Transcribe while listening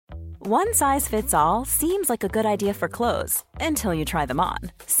One size fits all seems like a good idea for clothes until you try them on.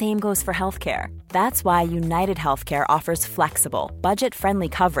 Same goes for healthcare. That's why United Healthcare offers flexible, budget-friendly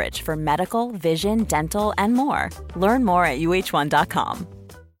coverage for medical, vision, dental, and more. Learn more at uh1.com.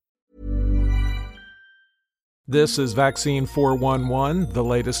 This is Vaccine 411, the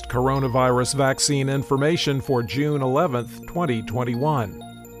latest coronavirus vaccine information for June 11th, 2021.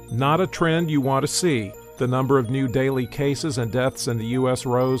 Not a trend you want to see. The number of new daily cases and deaths in the U.S.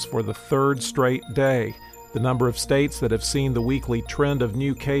 rose for the third straight day. The number of states that have seen the weekly trend of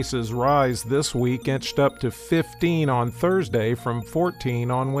new cases rise this week inched up to 15 on Thursday from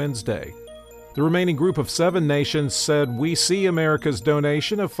 14 on Wednesday. The remaining group of 7 nations said we see America's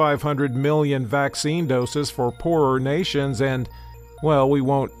donation of 500 million vaccine doses for poorer nations and, well, we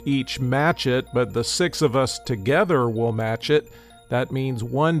won't each match it, but the 6 of us together will match it. That means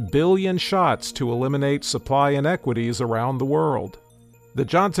 1 billion shots to eliminate supply inequities around the world. The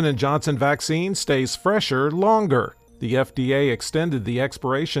Johnson & Johnson vaccine stays fresher longer. The FDA extended the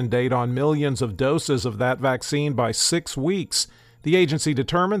expiration date on millions of doses of that vaccine by 6 weeks. The agency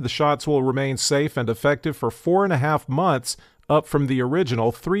determined the shots will remain safe and effective for 4.5 months, up from the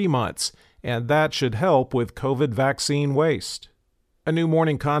original 3 months, and that should help with COVID vaccine waste. A new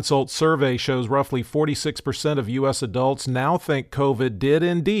Morning Consult survey shows roughly 46% of U.S. adults now think COVID did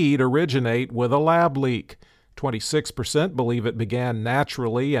indeed originate with a lab leak. 26% believe it began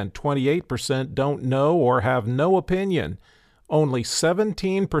naturally, and 28% don't know or have no opinion. Only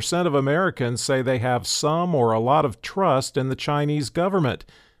 17% of Americans say they have some or a lot of trust in the Chinese government,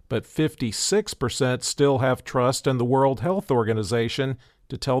 but 56% still have trust in the World Health Organization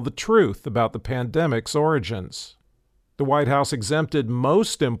to tell the truth about the pandemic's origins. The White House exempted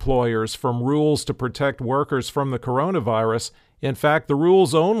most employers from rules to protect workers from the coronavirus. In fact, the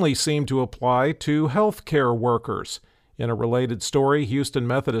rules only seem to apply to healthcare workers. In a related story, Houston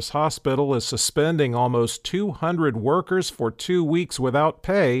Methodist Hospital is suspending almost 200 workers for 2 weeks without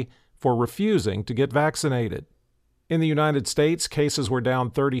pay for refusing to get vaccinated. In the United States, cases were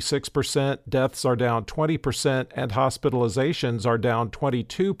down 36%, deaths are down 20%, and hospitalizations are down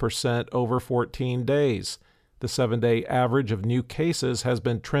 22% over 14 days. The 7-day average of new cases has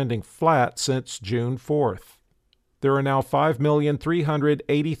been trending flat since June 4th. There are now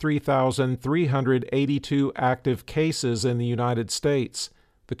 5,383,382 active cases in the United States.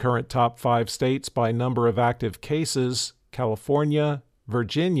 The current top 5 states by number of active cases: California,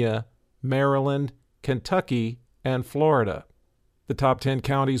 Virginia, Maryland, Kentucky, and Florida. The top 10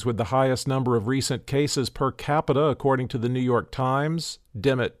 counties with the highest number of recent cases per capita, according to the New York Times: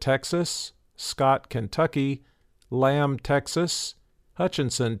 Dimmitt, Texas; Scott, Kentucky; Lamb, Texas;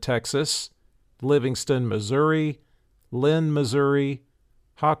 Hutchinson, Texas; Livingston, Missouri; Lynn, Missouri;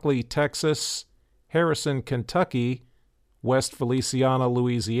 Hockley, Texas; Harrison, Kentucky; West Feliciana,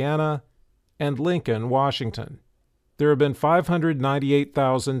 Louisiana; and Lincoln, Washington. There have been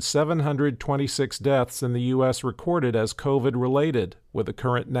 598,726 deaths in the U.S. recorded as COVID-related, with a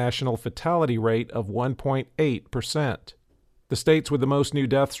current national fatality rate of 1.8%. The states with the most new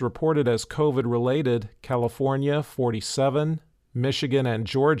deaths reported as COVID-related: California, 47, Michigan and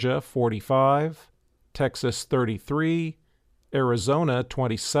Georgia, 45, Texas, 33, Arizona,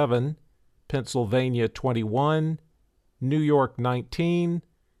 27, Pennsylvania, 21, New York, 19,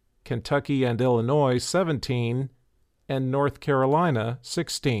 Kentucky and Illinois, 17, and North Carolina,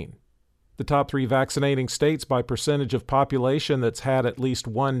 16. The top 3 vaccinating states by percentage of population that's had at least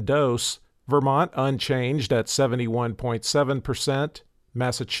 1 dose: Vermont unchanged at 71.7%,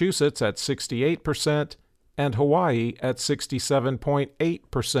 Massachusetts at 68%, and Hawaii at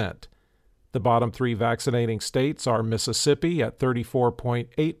 67.8%. The bottom 3 vaccinating states are Mississippi at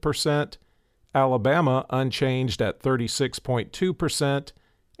 34.8%, Alabama unchanged at 36.2%,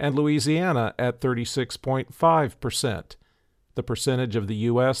 and Louisiana at 36.5%. The percentage of the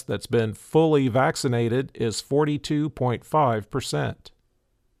U.S. that's been fully vaccinated is 42.5%.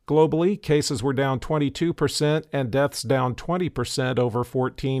 Globally, cases were down 22% and deaths down 20% over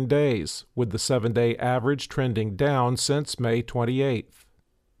 14 days, with the 7-day average trending down since May 28th.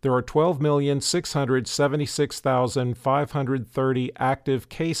 There are 12,676,530 active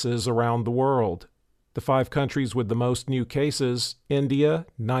cases around the world. The 5 countries with the most new cases: India,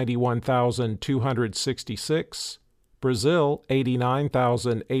 91,266, Brazil,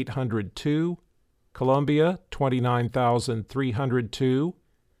 89,802, Colombia, 29,302,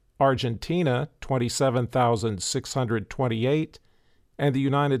 Argentina, 27,628, and the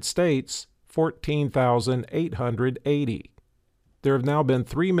United States, 14,880. There have now been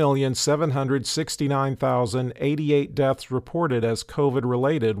 3,769,088 deaths reported as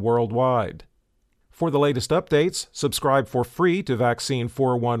COVID-related worldwide. For the latest updates, subscribe for free to Vaccine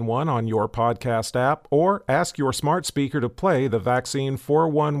 411 on your podcast app or ask your smart speaker to play the Vaccine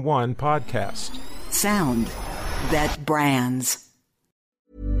 411 podcast. Sound that brands.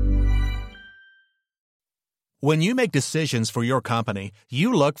 When you make decisions for your company,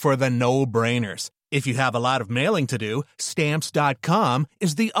 you look for the no-brainers. If you have a lot of mailing to do, Stamps.com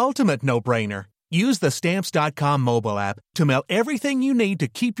is the ultimate no-brainer. Use the Stamps.com mobile app to mail everything you need to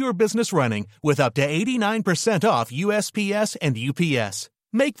keep your business running with up to 89% off USPS and UPS.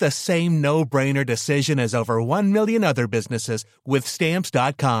 Make the same no-brainer decision as over 1 million other businesses with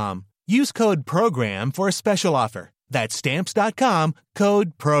Stamps.com. Use code PROGRAM for a special offer. That's Stamps.com,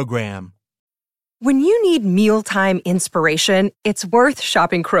 code PROGRAM. When you need mealtime inspiration, it's worth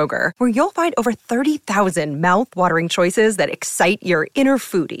shopping Kroger, where you'll find over 30,000 mouth-watering choices that excite your inner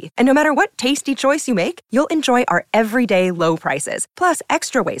foodie. And no matter what tasty choice you make, you'll enjoy our everyday low prices, plus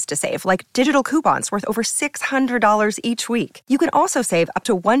extra ways to save, like digital coupons worth over $600 each week. You can also save up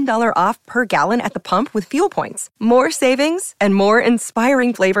to $1 off per gallon at the pump with fuel points. More savings and more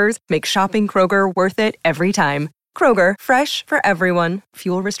inspiring flavors make shopping Kroger worth it every time. Kroger, fresh for everyone.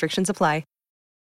 Fuel restrictions apply.